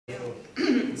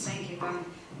Thank you, Van.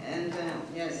 And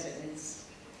yes, it's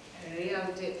a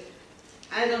reality.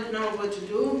 I don't know what to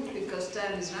do because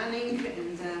time is running,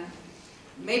 and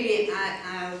maybe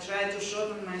I'll try to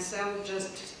shorten myself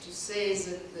just to say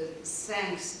that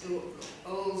thanks to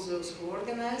all those who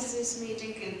organized this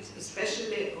meeting, and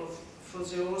especially for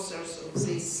the authors of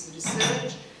this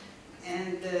research.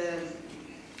 And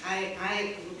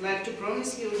I would like to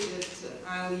promise you that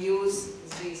I'll use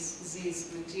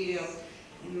this material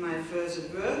in my further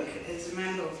work as a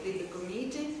member of the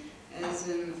committee, as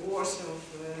an author of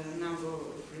a number of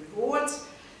reports.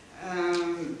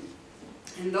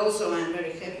 And also I'm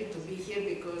very happy to be here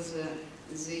because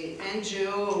the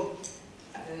NGO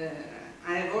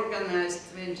I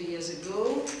organized 20 years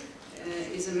ago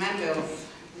is a member of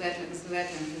Latin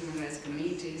Human Rights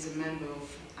Committee, is a member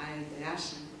of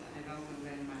AEDH, and I welcome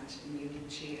very much the new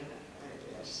chair of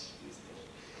AEDH, Mr.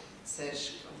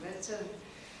 Serge Kovetzer.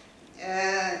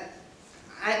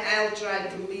 I'll try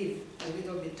to leave a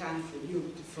little bit time for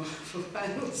you for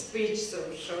final speech, so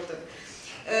shorter.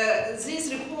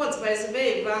 These reports, by the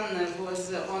way, one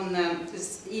was on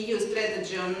this EU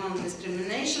strategy on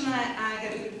non-discrimination I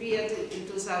had prepared in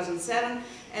 2007,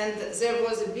 and there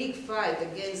was a big fight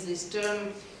against this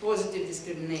term positive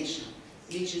discrimination,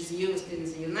 which is used in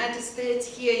the United States.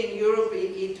 Here in Europe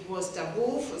it was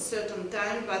taboo for a certain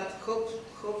time, but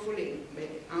hopefully,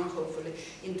 maybe unhopefully,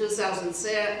 in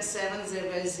 2007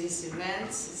 there was this event,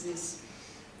 this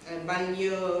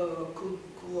Bagneux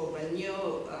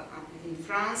in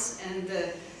France, and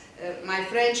my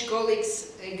French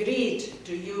colleagues agreed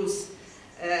to use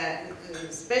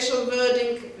special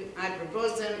wording. I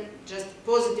proposed them just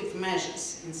positive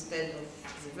measures instead of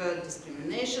the word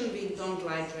discrimination. We don't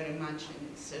like very much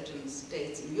in certain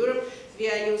states in Europe. We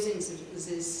are using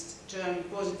this term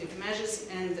positive measures,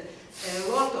 and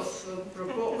a lot of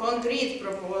concrete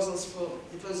proposals for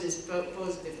these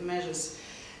positive measures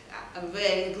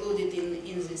were included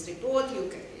in this report. You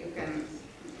can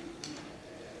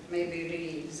maybe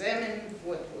re-examine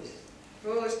what was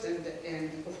first,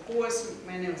 and of course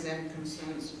many of them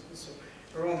concerns also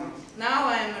Roma. Now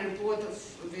I am a reporter.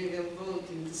 We will vote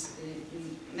in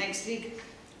next week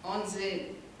on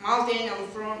the multi-annual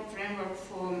framework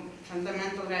for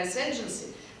fundamental rights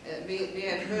agency. We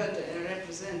have heard a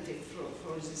representative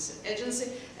for this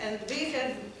agency, and we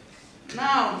have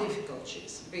now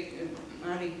difficulties.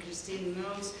 Marie-Christine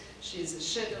knows, she's a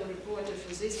shadow reporter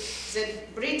for this,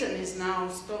 that Britain is now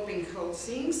stopping whole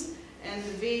things, and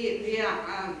we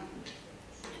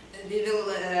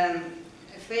will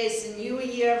face a new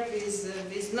year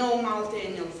with no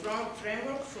multi-annual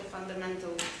framework for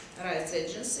fundamental rights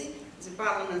agency. The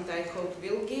Parliament, I hope,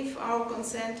 will give our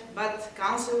consent, but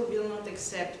Council will not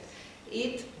accept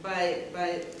it by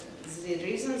the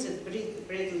reasons that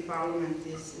Britain Parliament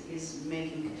is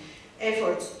making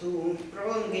efforts to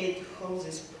prolongate all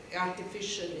this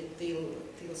artificially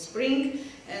till spring,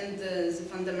 and the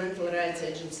Fundamental Rights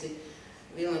Agency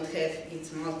will not have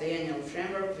its multi-annual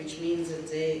framework, which means that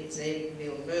they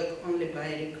will work only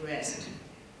by request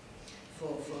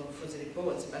for the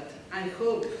reports. But I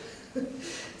hope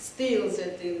still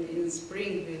that in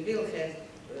spring we will have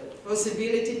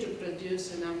possibility to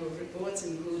produce a number of reports,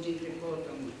 including report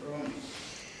on Roma.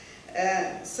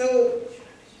 So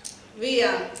we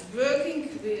are working,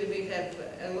 we have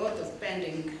a lot of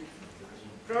pending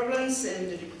problems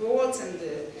and reports, and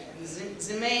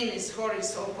the main is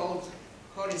so-called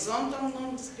horizontal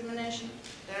non-discrimination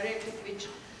directive,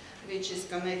 which is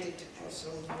connected also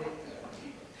with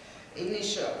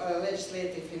initial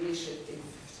legislative initiative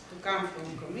to come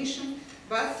from Commission.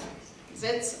 But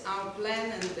that's our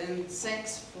plan, and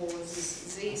thanks for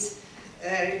this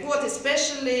report,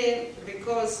 especially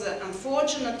because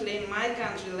unfortunately my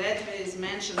country, Latvia, is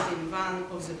mentioned in one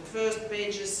of the first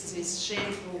pages, this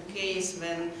shameful case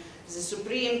when the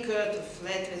Supreme Court of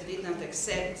Latvia did not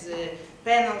accept the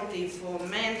penalty for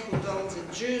men who told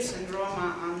that Jews and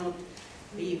Roma are not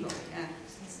people.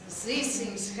 These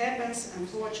things happen,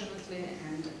 unfortunately,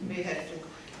 and we have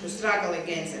to struggle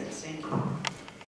against them. Thank you.